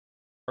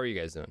How are you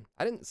guys doing?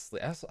 I didn't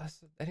sleep.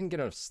 I didn't get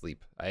enough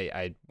sleep.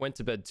 I went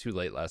to bed too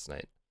late last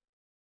night.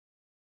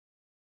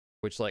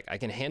 Which, like, I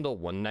can handle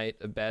one night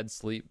of bad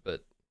sleep,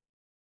 but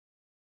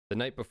the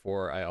night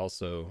before I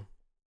also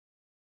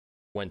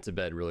went to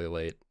bed really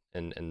late,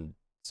 and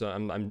so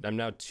I'm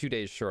now 2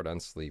 days short on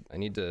sleep. I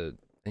need to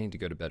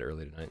go to bed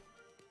early tonight.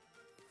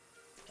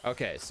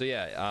 Okay, so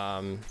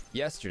yeah,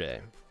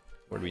 yesterday,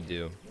 what did we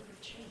do?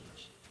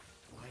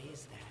 Why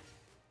is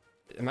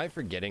that? Am I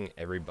forgetting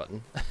every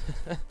button?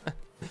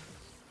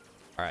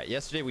 All right,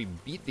 yesterday we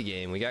beat the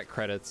game. We got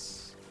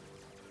credits.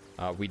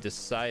 We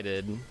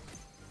decided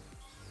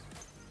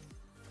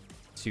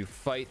to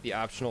fight the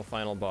optional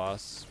final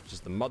boss, which is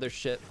the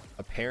Mothership.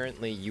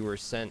 Apparently, you were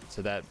sent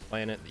to that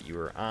planet that you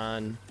were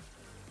on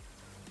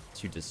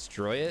to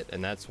destroy it,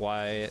 and that's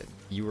why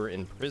you were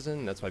in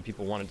prison. That's why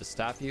people wanted to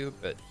stop you,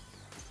 but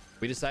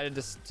we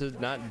decided to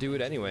not do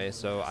it anyway.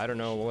 So I don't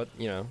know what,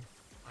 you know,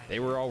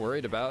 they were all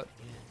worried about.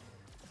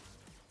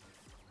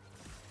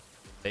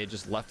 They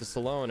just left us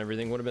alone.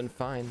 Everything would have been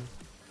fine.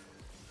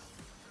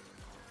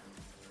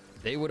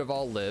 They would have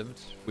all lived.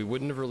 We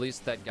wouldn't have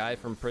released that guy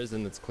from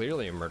prison that's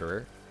clearly a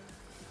murderer,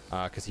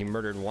 because he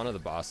murdered one of the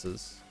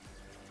bosses.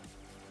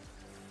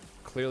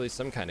 Clearly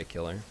some kind of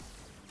killer.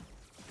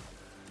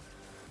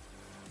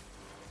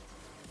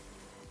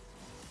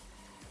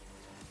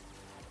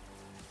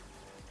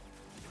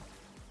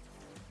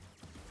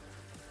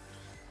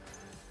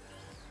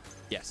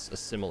 Yes,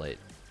 assimilate.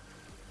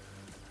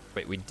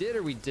 Wait, we did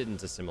or we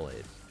didn't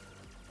assimilate?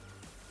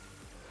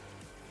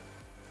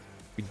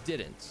 We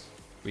didn't.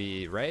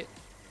 We, right?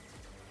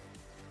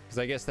 Because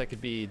I guess that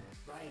could be,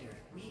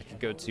 it could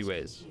go two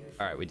ways.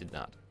 All right, we did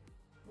not.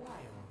 Why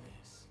all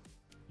this?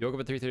 You woke up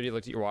at 3:30,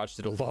 looked at your watch,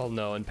 did a lol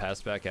no, and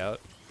passed back out.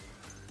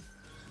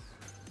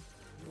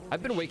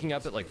 I've been waking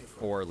up at like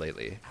 4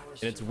 lately,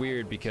 and it's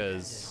weird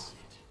because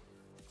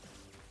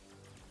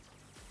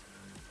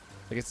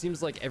like it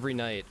seems like every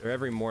night or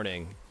every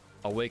morning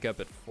I'll wake up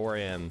at 4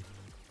 a.m.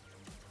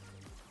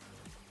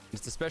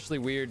 It's especially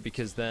weird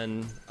because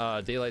then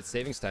daylight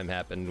savings time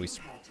happened.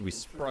 We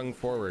sprung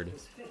forward,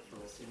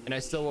 and I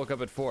still woke up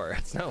at 4.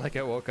 It's not like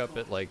I woke up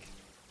at like,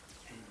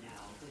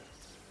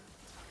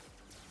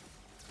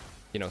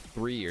 you know,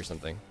 3 or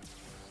something,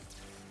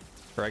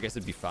 or I guess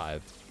it'd be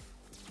 5.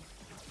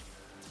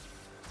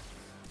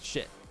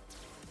 Shit.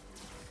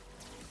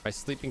 My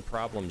sleeping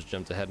problems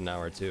jumped ahead an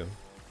hour too.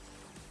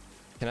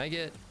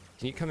 Can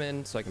you come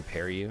in so I can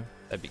parry you?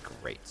 That'd be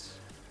great.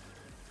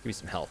 Give me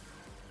some health.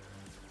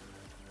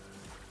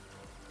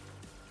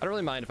 I don't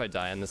really mind if I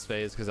die in this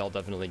phase because I'll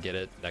definitely get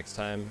it next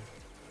time.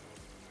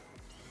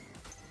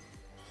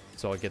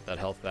 So I'll get that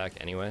health back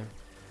anyway.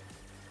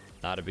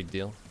 Not a big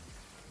deal.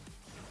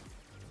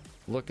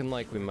 Looking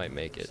like we might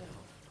make it.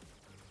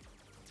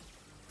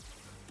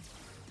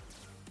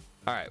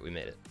 All right, we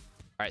made it.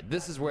 All right,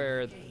 this is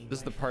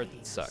the part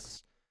that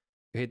sucks.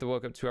 You hate the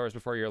woke up 2 hours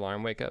before your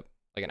alarm wake up.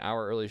 Like an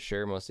hour early,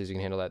 sure. Most days you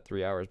can handle that.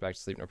 3 hours back to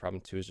sleep, no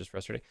problem. 2 is just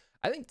frustrating.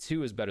 I think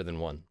 2 is better than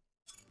 1.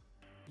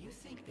 You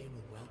think they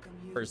will welcome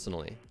you?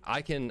 Personally,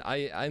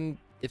 I'm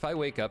if I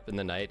wake up in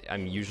the night,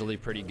 I'm usually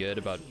pretty good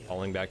about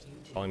falling back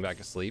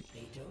asleep.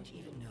 They don't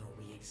even know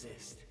we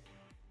exist.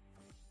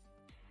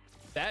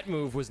 That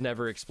move was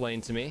never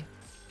explained to me.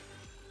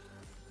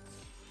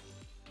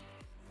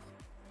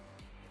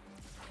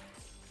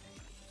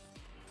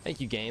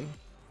 Thank you, game,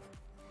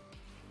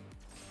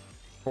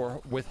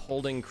 for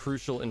withholding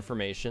crucial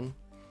information.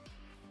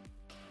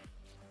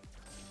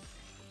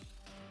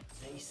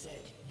 They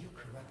said you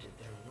corrupted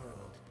their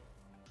world,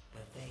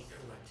 but they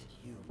corrupted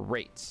you.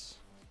 Great.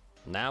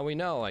 Now we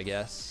know, I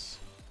guess.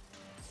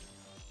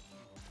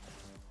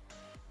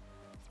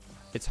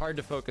 It's hard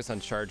to focus on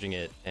charging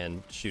it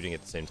and shooting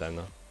at the same time,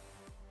 though.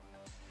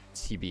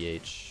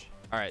 TBH.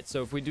 All right,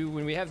 so if we do,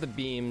 when we have the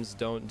beams,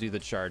 don't do the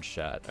charge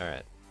shot. All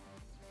right.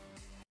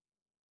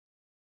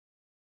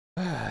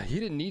 You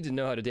didn't need to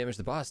know how to damage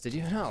the boss, did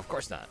you? No, of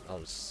course not. I'll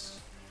just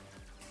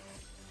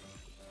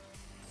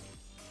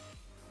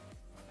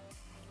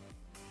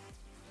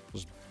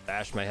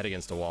bash my head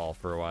against a wall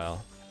for a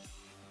while.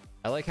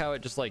 I like how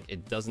it just like,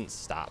 it doesn't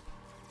stop.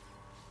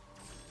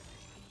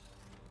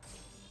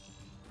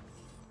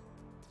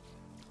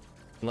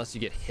 Unless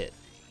you get hit.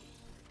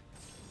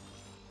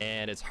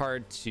 And it's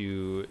hard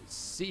to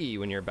see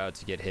when you're about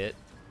to get hit.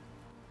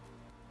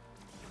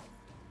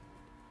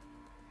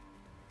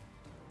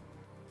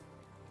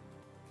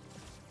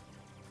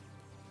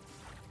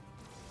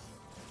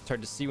 It's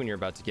hard to see when you're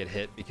about to get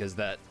hit because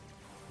that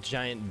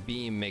giant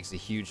beam makes a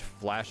huge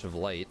flash of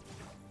light.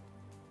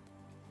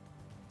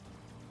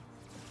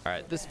 All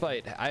right, this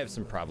fight, I have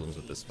some problems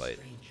with this fight.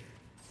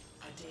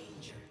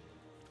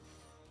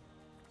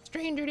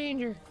 Stranger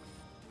danger.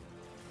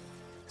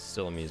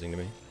 Still amusing to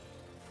me.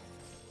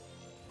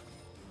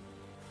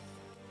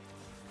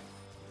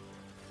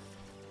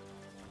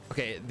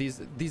 Okay,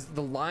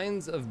 the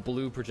lines of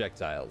blue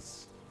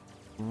projectiles,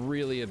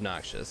 really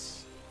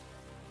obnoxious.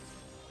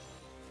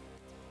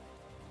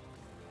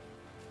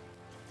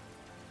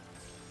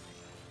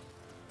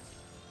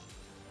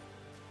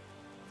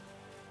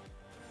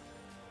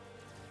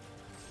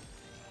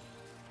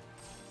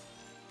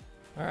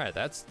 All right,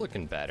 that's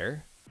looking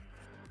better.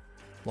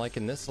 I'm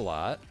liking this a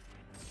lot.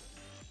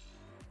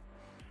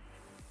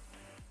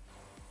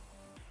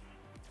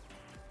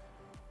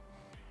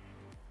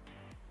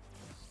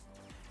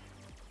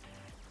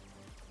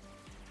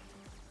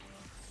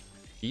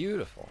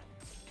 Beautiful.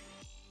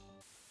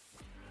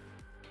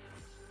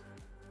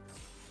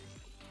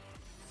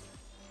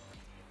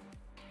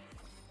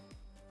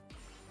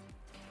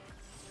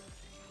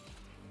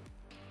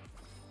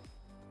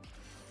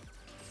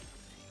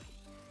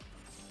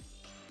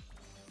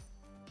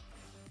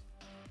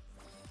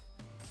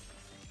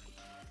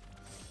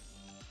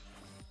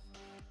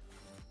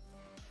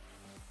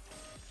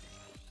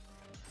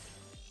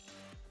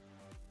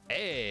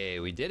 Hey,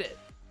 we did it.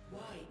 Why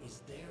is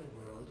their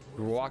world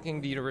We're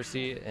walking to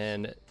university,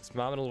 and it's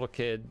mom and a little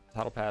kid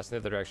toddle past in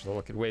the other direction. The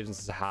little kid waves and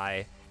says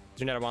hi.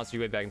 Sinatra wants you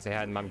to wave back and say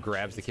hi, and mom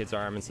grabs the kid's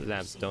arm and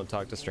says, "Don't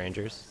talk to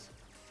strangers."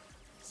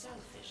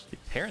 selfish The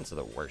parents are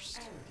the worst.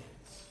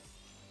 arrogance?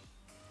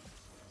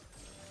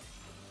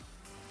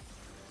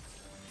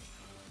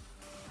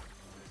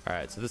 All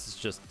right, so this is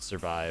just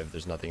survive.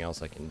 There's nothing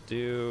else I can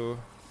do.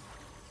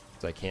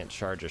 So I can't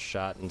charge a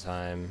shot in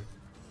time.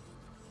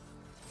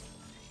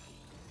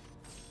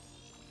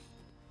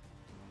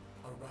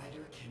 A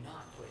rider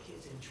cannot put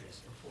his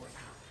interest before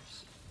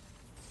ours.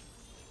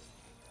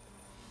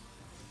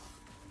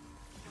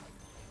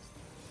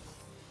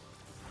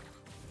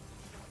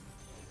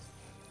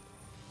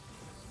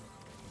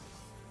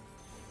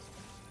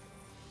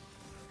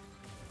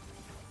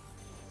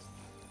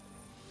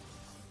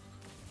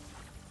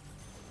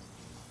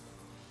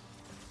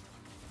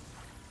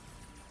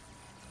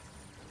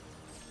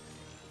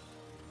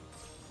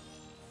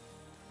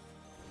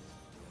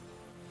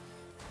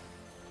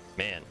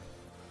 Man.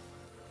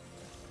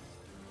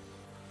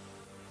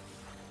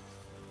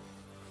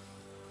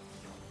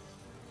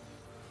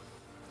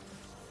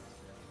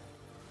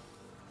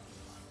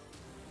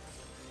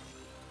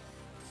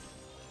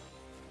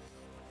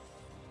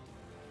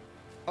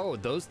 Oh,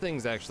 those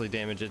things actually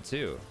damage it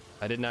too.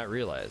 I did not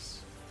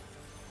realize.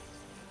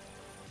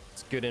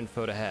 It's good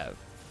info to have.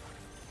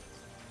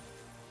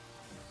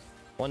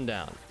 One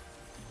down.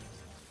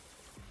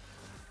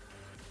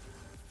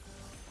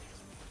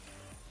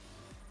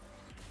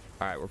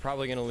 All right, we're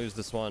probably gonna lose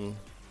this one,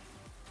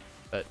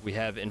 but we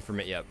have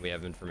Yep, we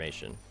have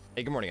information.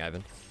 Hey, good morning,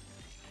 Ivan.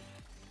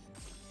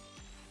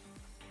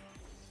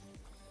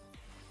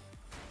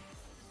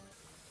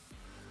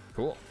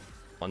 Cool.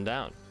 One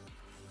down.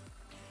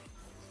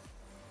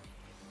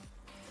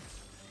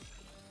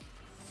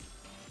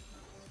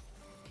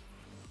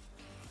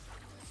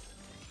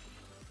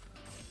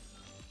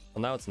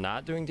 Well, now it's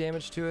not doing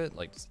damage to it.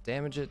 Like, does it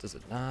damage it? Does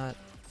it not?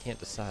 Can't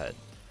decide.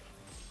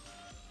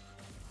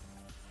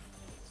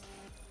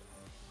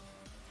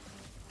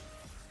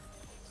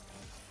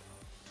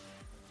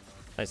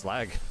 Nice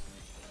lag.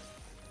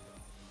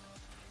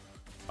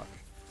 Fuck.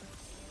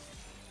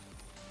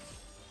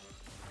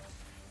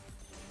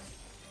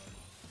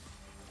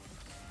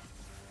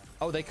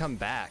 Oh, they come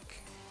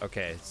back.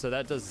 Okay, so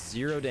that does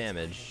 0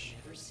 damage.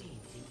 Never seen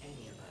in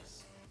any of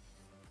us.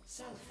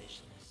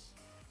 Selfishness,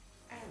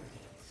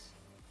 arrogance.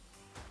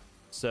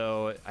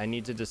 So I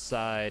need to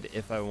decide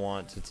if I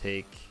want to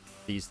take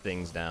these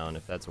things down,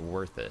 if that's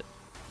worth it.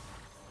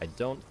 I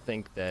don't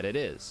think that it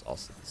is.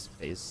 Also, this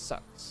phase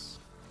sucks.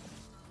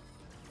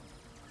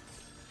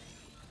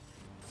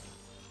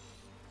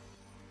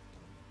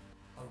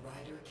 A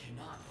rider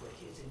cannot put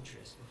his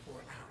interest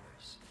before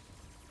ours.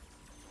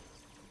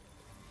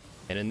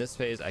 And in this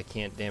phase, I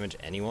can't damage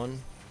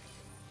anyone.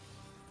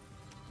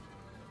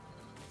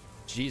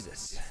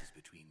 Jesus. This is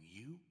between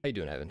you How you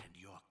doing, Evan? and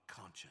your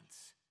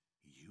conscience.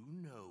 You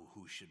know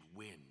who should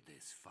win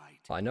this fight.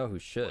 Well, I know who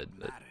should, What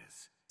but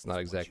matters it's not is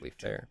what exactly you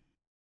do. fair.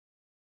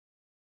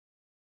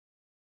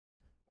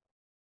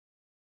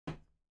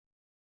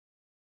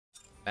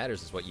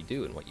 Matters is what you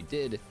do, and what you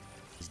did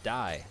is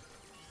die.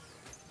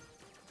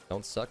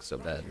 Don't suck so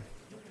bad.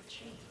 You have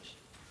changed.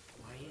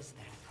 Why is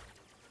that?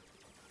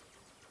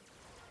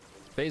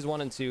 Phase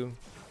 1 and 2,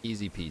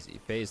 easy peasy.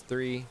 Phase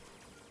 3,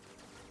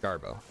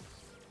 Garbo.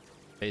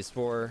 Phase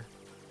 4,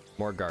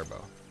 more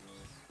Garbo.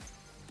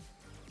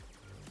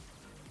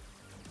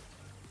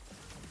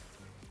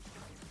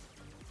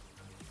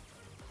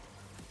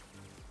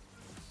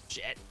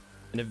 Shit.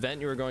 An event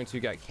you were going to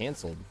got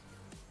canceled.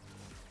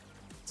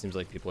 Seems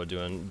like people are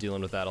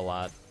dealing with that a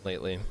lot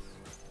lately.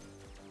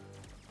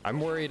 I'm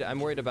worried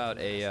about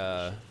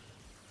a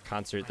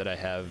concert that I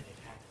have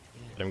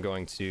that I'm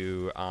going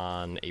to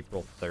on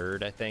April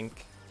 3rd, I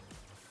think.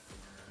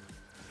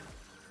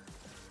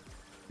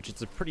 Which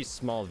it's a pretty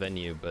small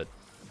venue, but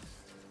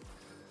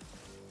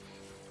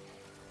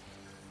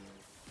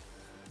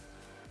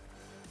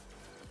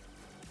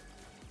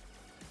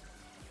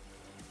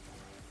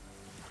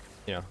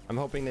you know, I'm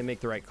hoping they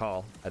make the right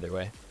call either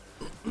way.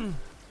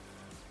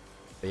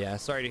 But yeah,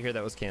 sorry to hear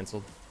that was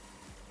canceled.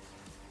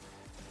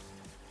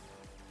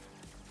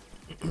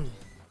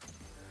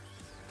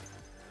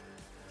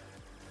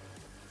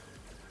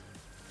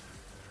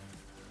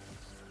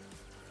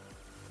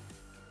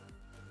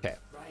 Okay.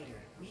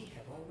 Rider, we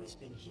have always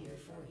been here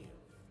for you.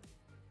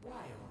 Why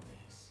all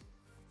this?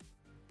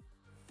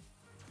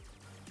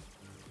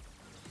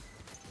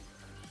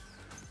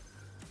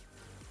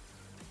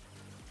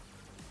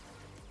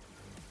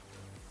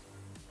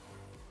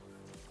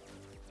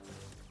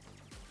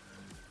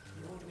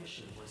 Your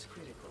mission was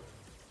critical.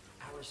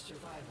 Our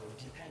survival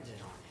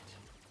depended on it.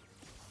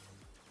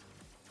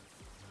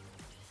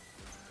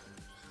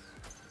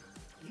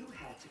 You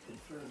had to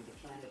confirm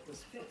the planet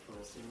was fit for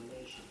a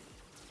simulation.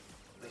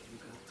 But you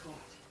got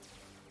caught.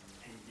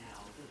 And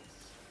now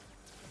this.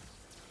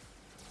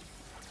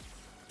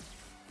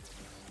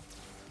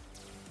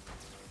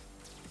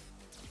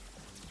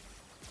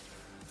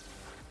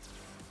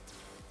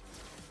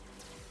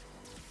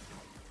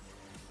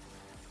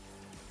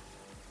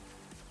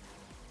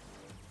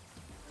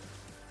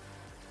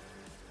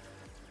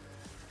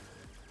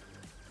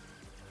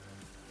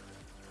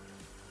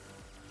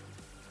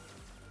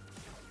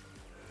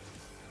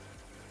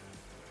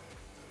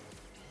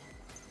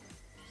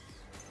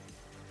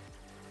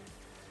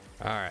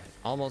 All right,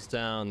 almost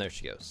down. There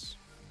she goes.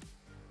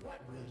 What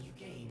will you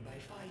gain by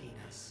fighting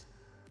us?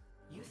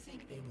 You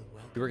think they will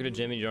welcome You work at a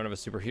gym and you don't have a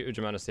super huge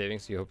amount of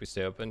savings, so you hope you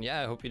stay open.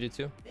 Yeah, I hope you do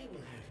too. They will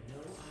have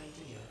no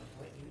idea of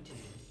what you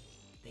did.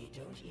 They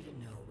don't even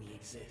know we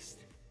exist.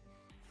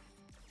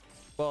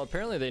 Well,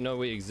 apparently they know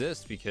we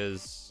exist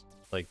because,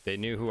 like, they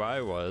knew who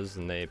I was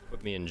and they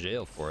put me in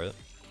jail for it.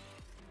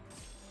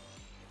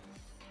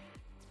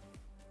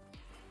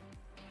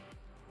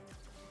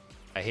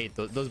 I hate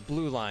those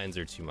blue lines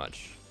are too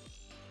much.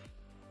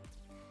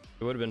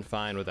 It would have been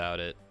fine without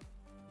it.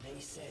 They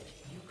said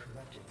you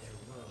corrupted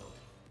their world,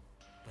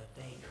 but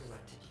they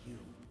corrupted you.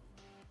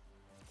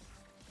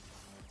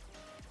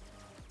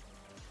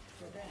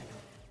 For them,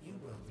 you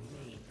will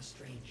remain a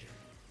stranger,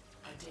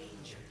 a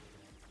danger.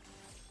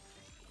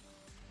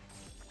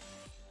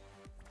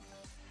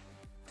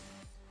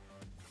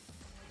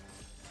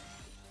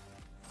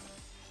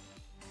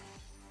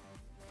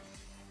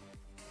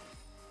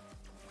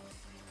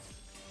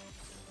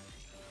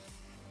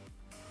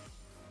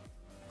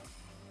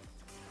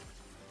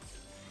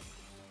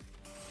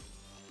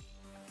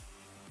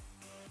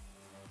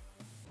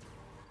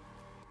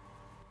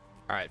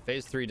 All right,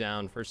 phase 3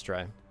 down, first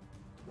try.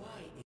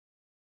 Why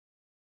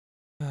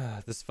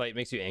This fight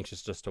makes you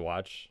anxious just to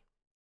watch.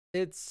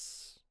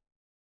 It's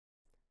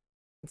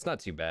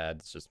not too bad.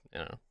 It's just, you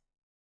know,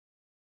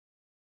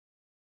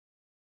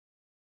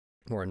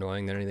 more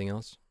annoying than anything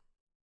else.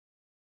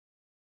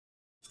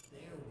 is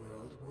their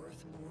world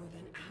worth more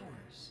than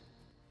ours?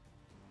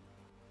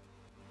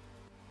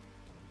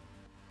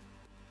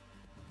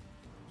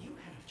 You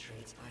have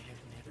traits I have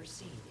never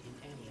seen in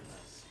any of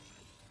us.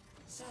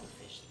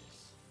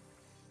 Selfishness,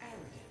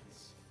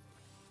 arrogance.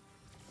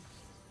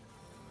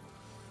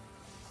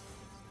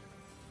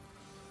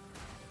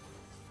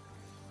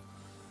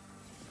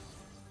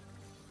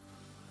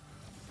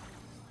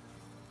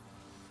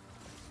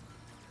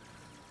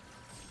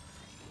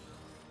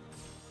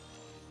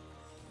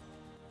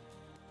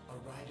 A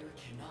rider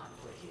cannot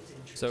put his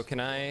interest So can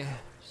I... before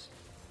ours.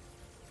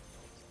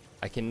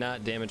 I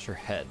cannot damage her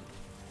head.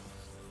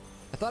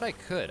 I thought I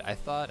could. I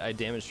thought I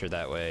damaged her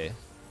that way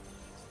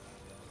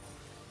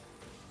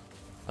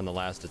on the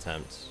last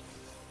attempt.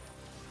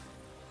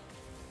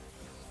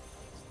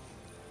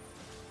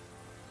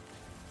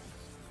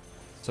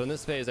 So in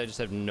this phase, I just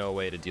have no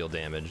way to deal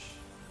damage.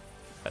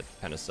 That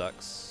kind of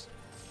sucks.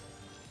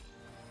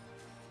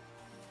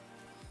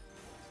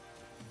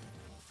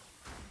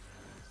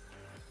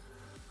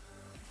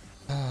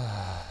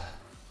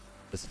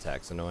 This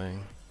attack's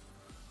annoying.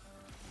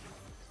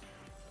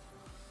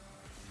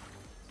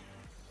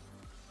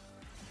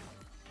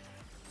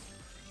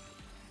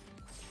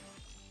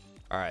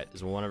 All right,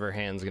 is one of her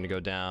hands gonna go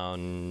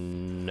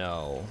down?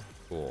 No.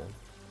 Cool.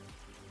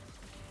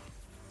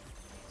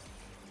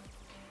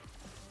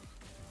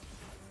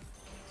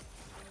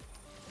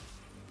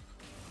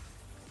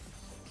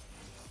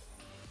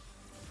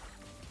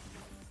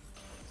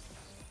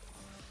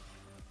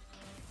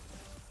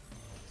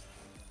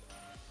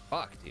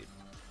 Fuck, dude.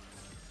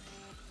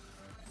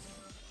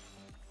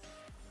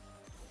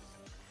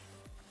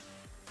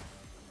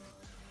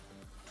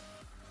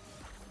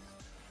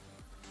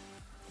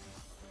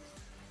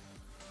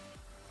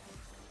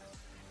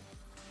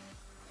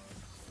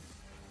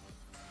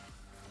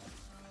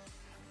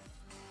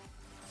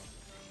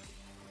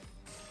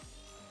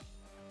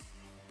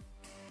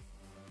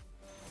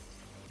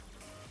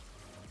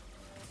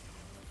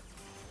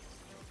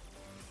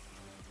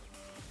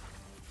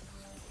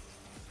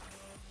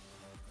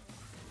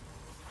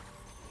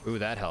 Ooh,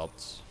 that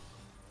helped.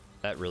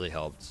 That really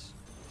helped.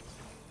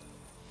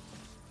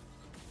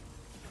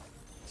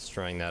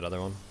 Destroying that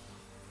other one.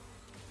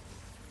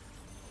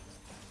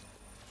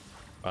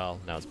 Well,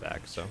 now it's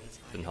back, so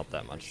didn't help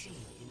that much. Seen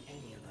in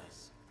any of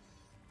us.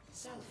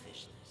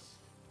 Selfishness,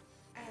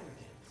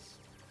 arrogance.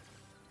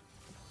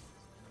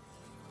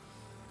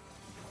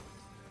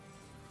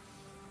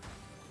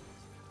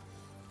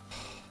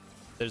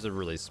 There's a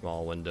really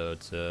small window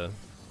to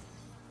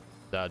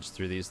dodge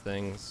through these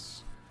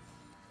things.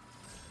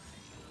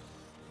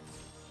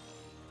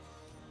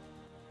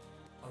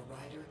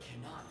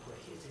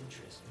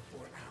 interest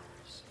before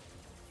ours.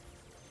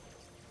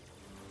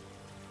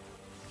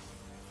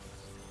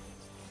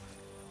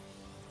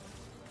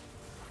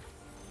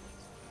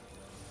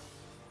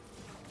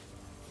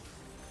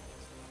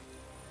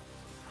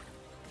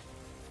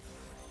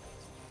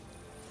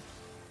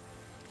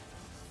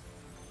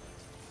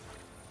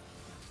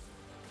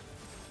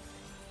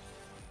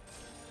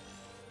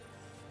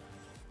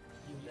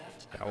 You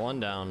left Got one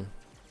down.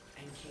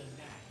 and came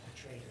back a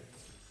traitor.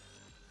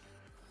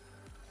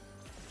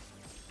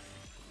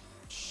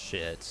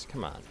 Shit.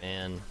 Come on,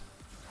 man. Is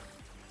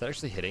that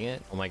actually hitting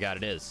it? Oh my god,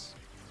 it is.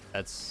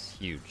 That's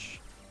huge.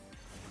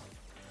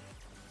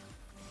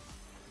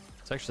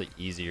 It's actually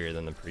easier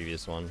than the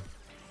previous one.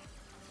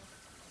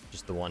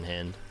 Just the one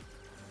hand.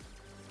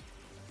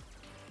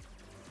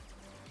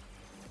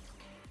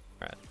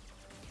 Alright.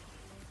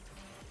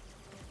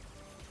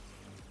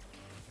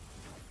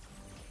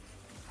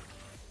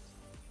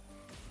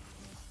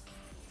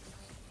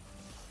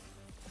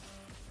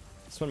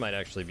 This one might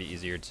actually be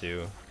easier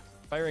too.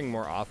 Firing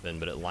more often,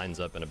 but it lines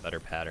up in a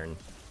better pattern.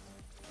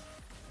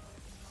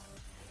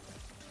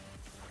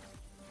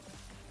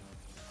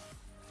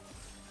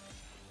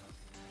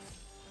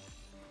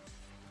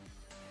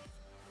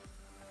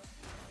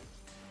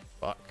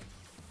 Fuck.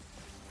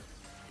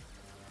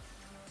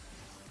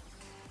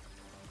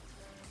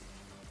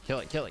 Kill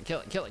it, kill it,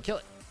 kill it, kill it, kill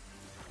it.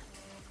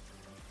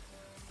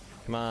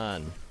 Come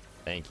on.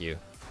 Thank you.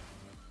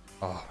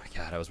 Oh my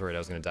god, I was worried I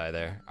was gonna die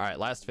there. Alright,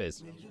 last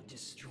phase. Will you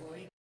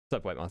destroy? What's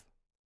up, White Moth?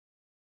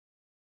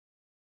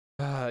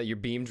 Your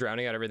beam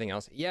drowning out everything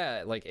else.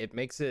 Yeah, like it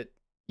makes it.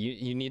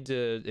 You need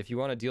to, if you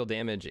want to deal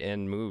damage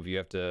and move, you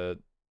have to,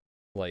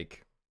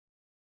 like,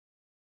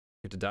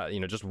 you have to die. You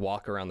know, just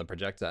walk around the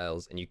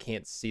projectiles, and you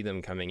can't see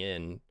them coming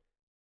in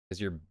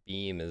because your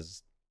beam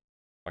is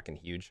fucking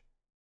huge.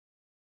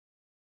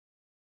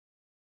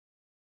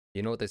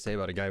 You know what they say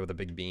about a guy with a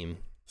big beam?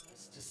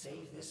 To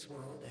save this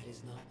world that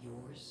is not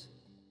yours?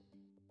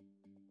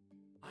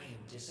 I am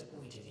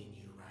disappointed in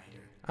you,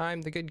 Ryder.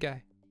 I'm the good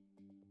guy.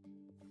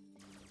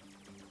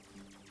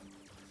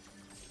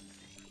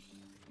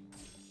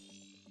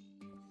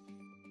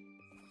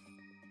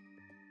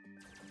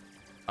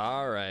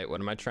 All right,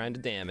 what am I trying to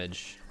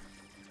damage?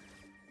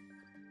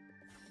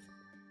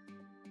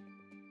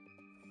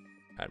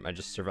 All right, am I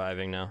just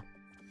surviving now?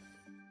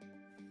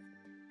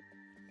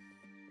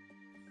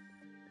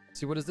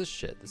 See, what is this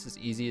shit? This is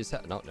easy as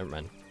hell. No, never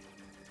mind.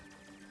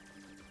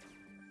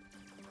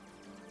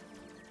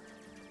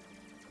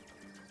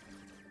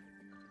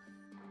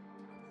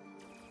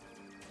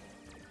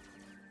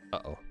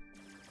 Uh-oh.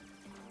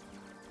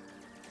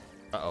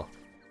 Uh-oh.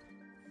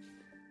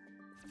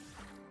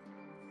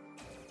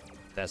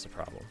 That's a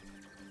problem.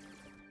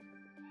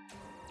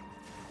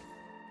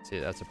 See,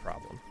 that's a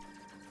problem.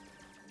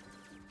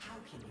 How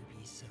can you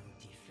be so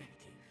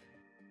defective?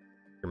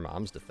 Your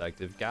mom's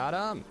defective. Got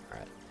him!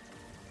 Alright.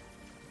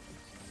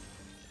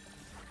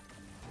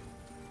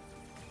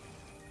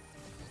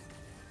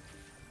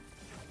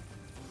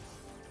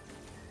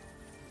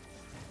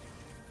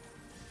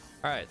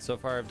 Alright, so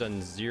far I've done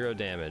 0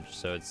 damage,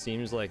 so it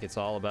seems like it's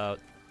all about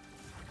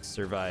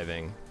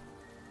surviving.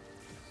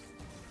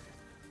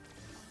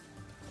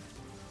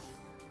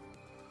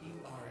 You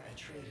are a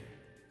traitor.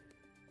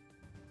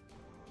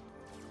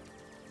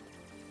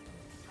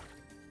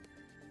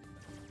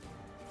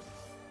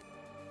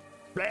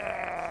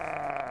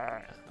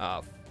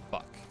 Oh,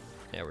 fuck.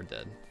 Yeah, we're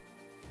dead.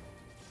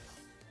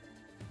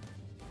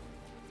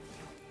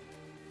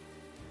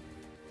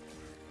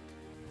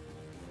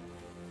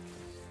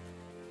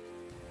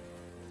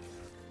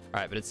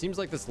 Alright, but it seems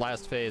like this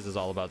last phase is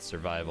all about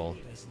survival.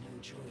 Give us no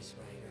choice,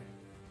 Ryder.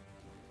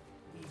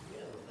 We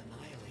will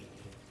annihilate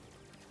you.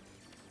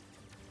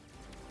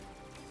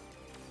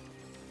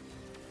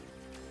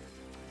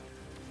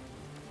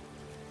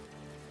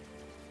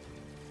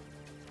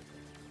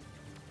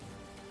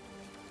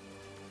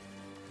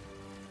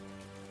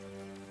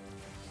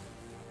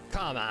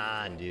 Come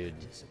on, dude.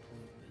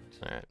 Disappointment.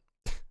 Alright.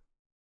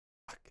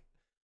 Fuck.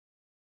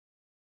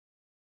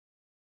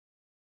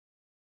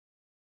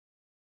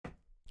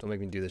 Don't make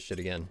me do this shit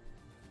again.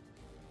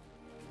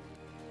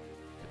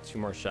 Get 2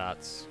 more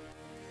shots.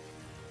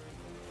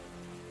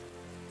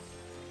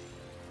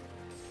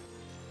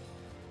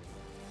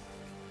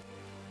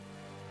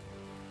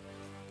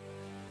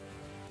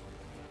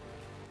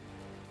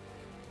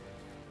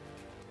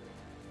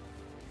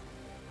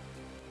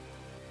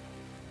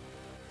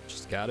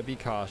 Just gotta be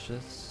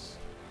cautious.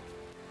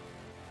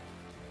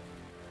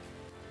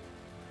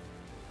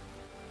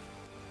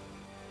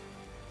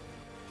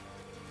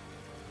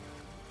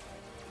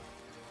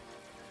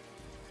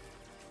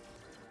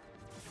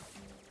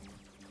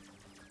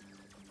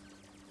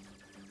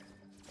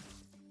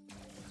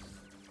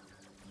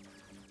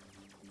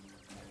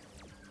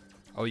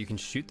 Oh, you can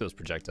shoot those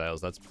projectiles.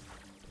 That's a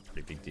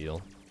pretty big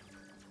deal.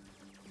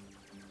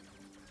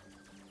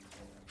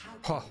 How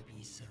Huh. can you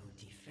be so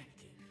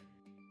defective?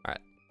 All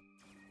right.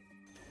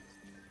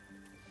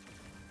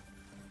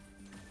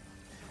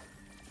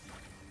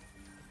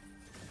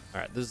 All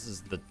right, this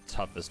is the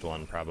toughest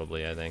one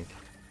probably, I think.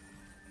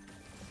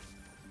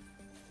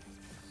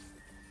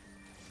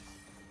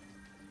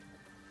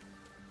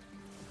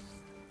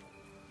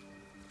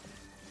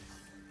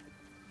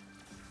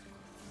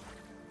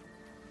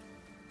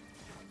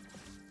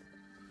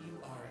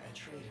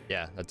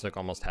 Yeah, that took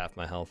almost half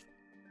my health.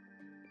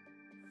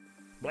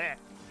 Blech.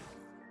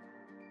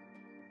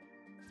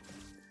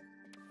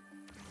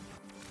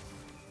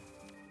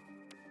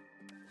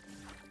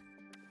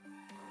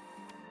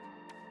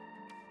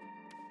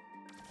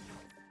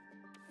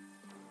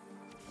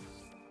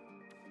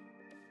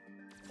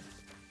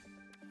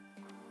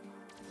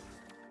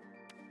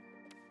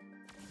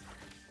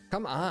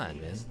 Come on,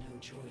 man. There's no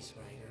choice,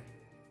 Ryder.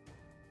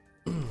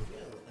 We will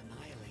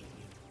annihilate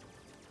you.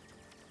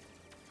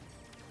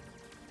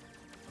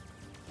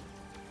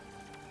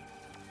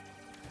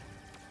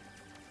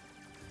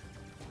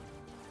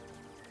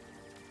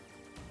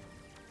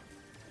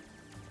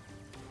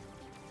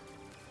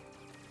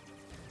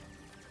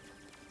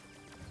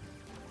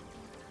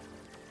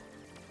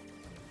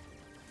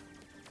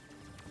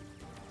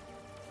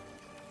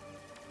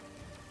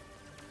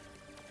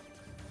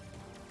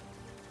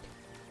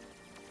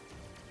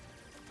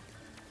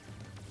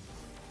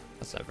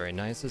 That's not very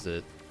nice, is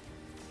it?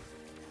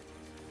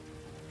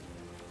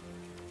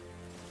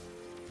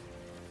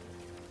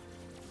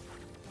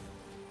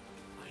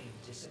 I am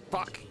disappointed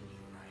Fuck. in you,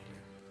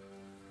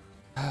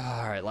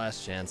 Ryder. Alright,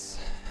 last chance.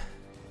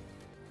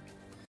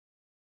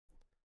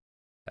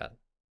 Yeah. I'm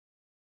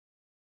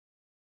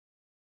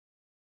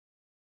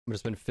gonna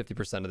spend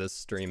 50% of this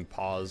stream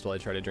paused while I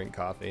try to drink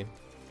coffee.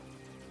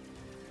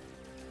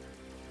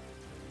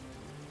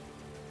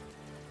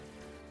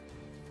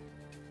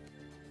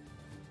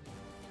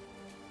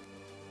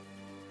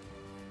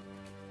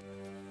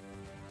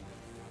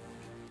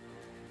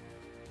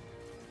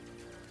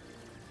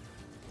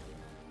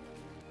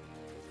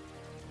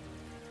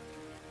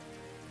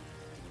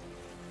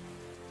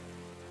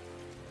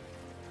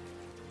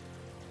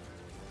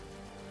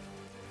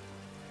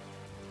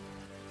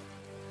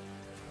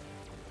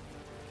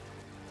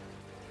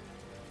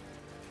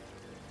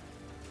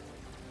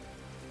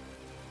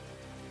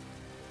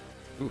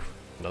 Oof,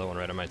 another one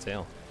right on my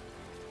tail.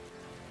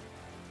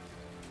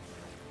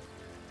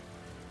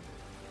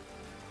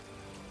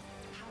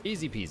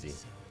 Easy peasy.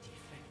 So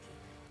defective.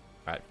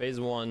 Alright, phase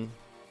one.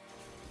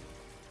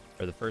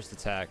 Or the first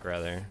attack,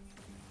 rather.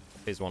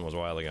 Phase one was a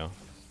while ago.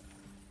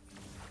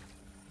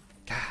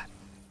 God.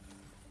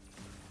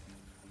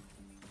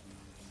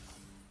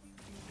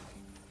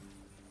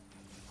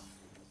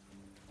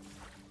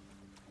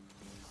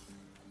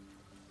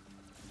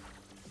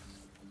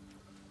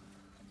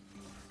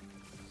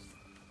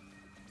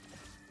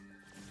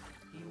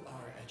 You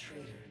are a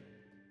traitor.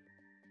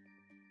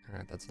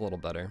 Alright, that's a little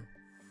better.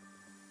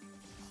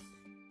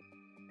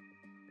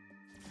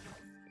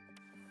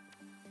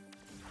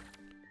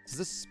 Does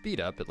this speed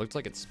up? It looks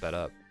like it's sped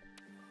up.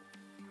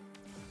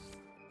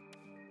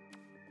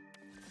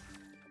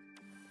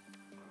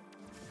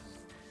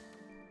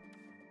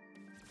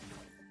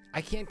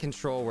 I can't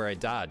control where I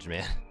dodge,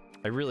 man.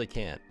 I really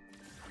can't.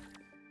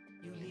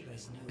 You leave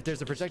us no If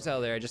there's a choice,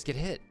 projectile there, I just get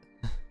hit.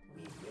 Ryder.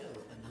 We will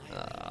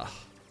annihilate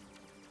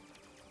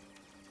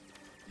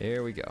you.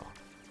 Here we go.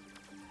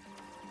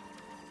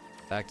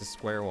 Back to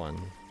square one.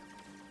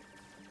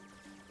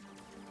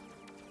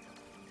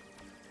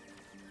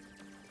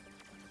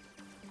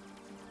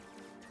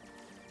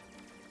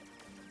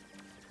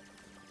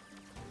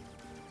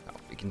 Oh,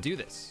 we can do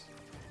this.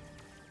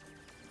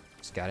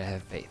 Just gotta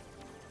have faith.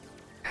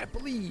 Gotta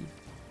believe.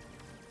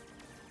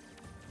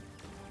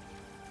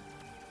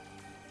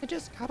 I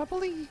just gotta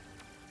believe.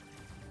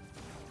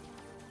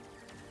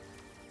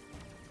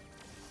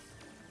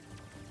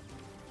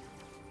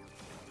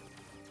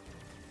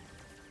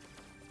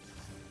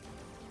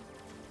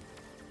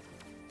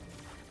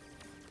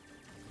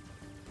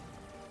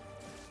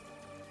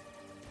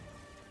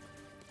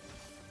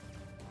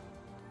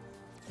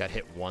 Got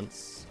hit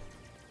once.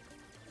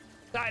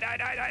 Die, die,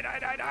 die, die, die,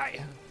 die,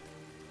 die.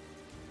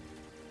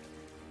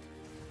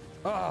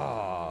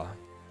 Oh.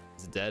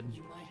 Is it dead?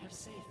 You might have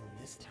saved them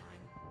this time.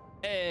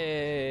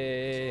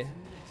 Hey.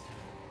 Next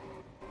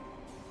time.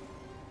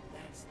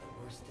 That's the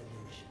worst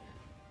illusion.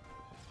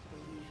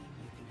 Believing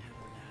you can have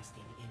a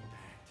lasting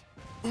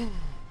impact.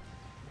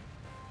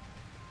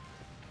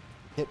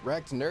 Hit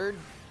wrecked, nerd.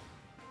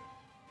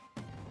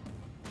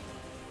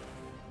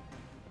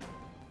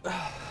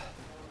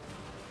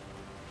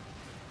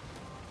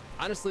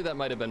 Honestly, that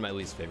might have been my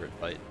least favorite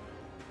fight.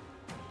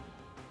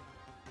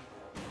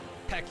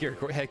 Heck you,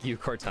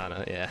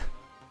 Cortana, yeah.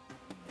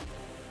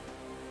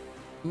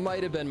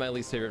 Might have been my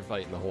least favorite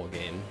fight in the whole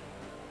game.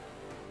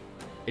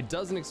 It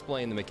doesn't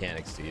explain the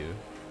mechanics to you.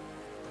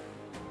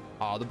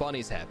 Oh, the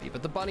bunny's happy,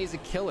 but the bunny's a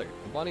killer.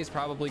 The bunny's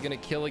probably gonna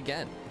kill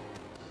again.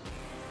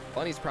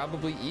 Bunny's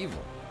probably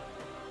evil.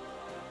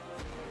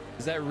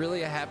 Is that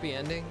really a happy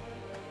ending?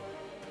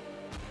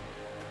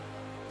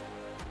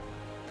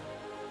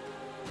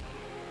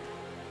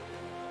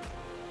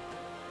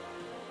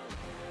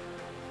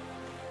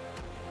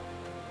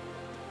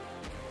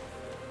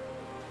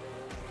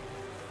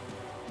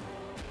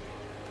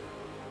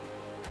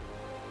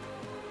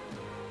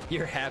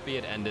 You're happy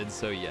it ended,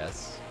 so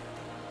yes.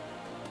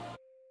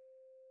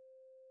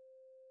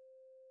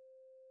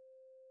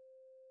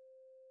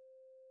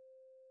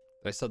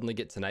 Did I suddenly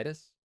get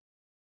tinnitus?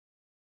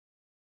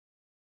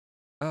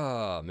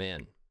 Oh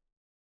man.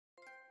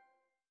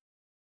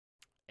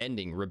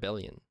 Ending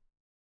rebellion.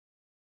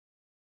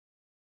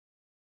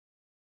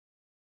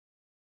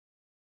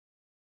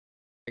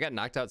 I got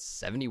knocked out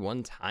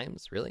 71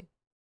 times? Really?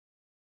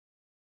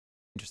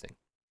 Interesting.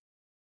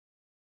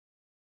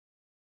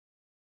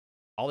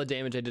 All the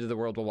damage I did to the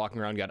world while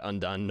walking around got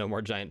undone. No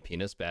more giant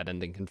penis. Bad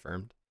ending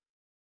confirmed.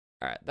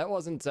 All right, that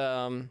wasn't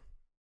I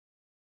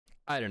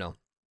don't know.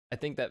 I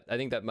think that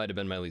might have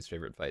been my least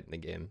favorite fight in the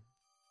game.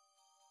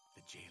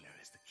 The jailer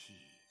is the key.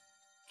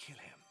 Kill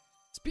him.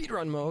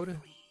 Speedrun mode.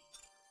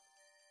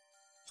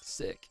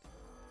 Sick.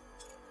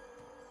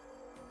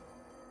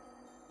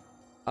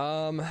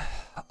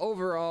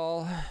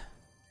 Overall,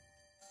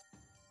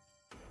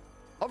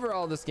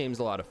 this game's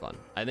a lot of fun.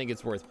 I think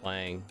it's worth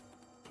playing.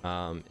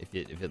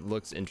 If it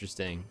looks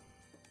interesting,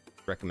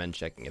 recommend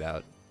checking it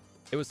out.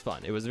 It was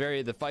fun. It was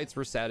the fights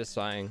were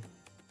satisfying.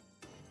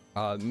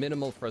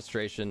 Minimal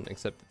frustration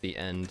except at the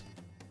end.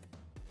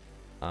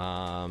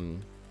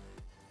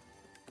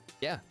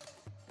 Yeah,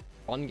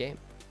 fun game.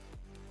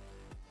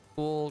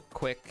 Cool,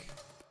 quick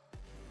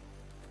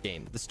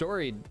game. The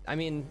story, I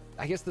mean,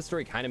 I guess the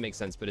story kind of makes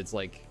sense, but it's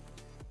like,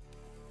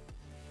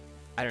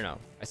 I don't know.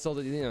 I still,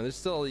 there's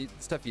still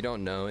stuff you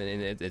don't know,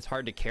 and it's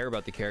hard to care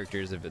about the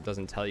characters if it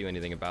doesn't tell you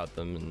anything about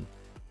them, and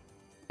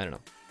I don't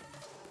know.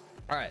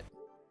 All right,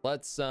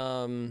 let's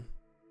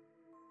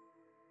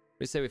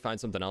we say we find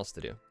something else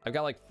to do. I've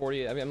got like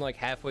 40. I mean, I'm like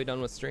halfway done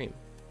with stream.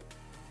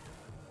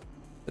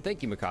 But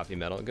thank you, McCoffee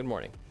Metal. Good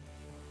morning.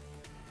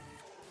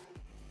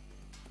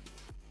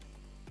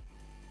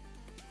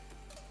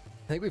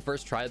 I think we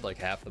first tried like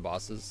half the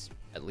bosses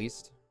at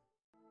least.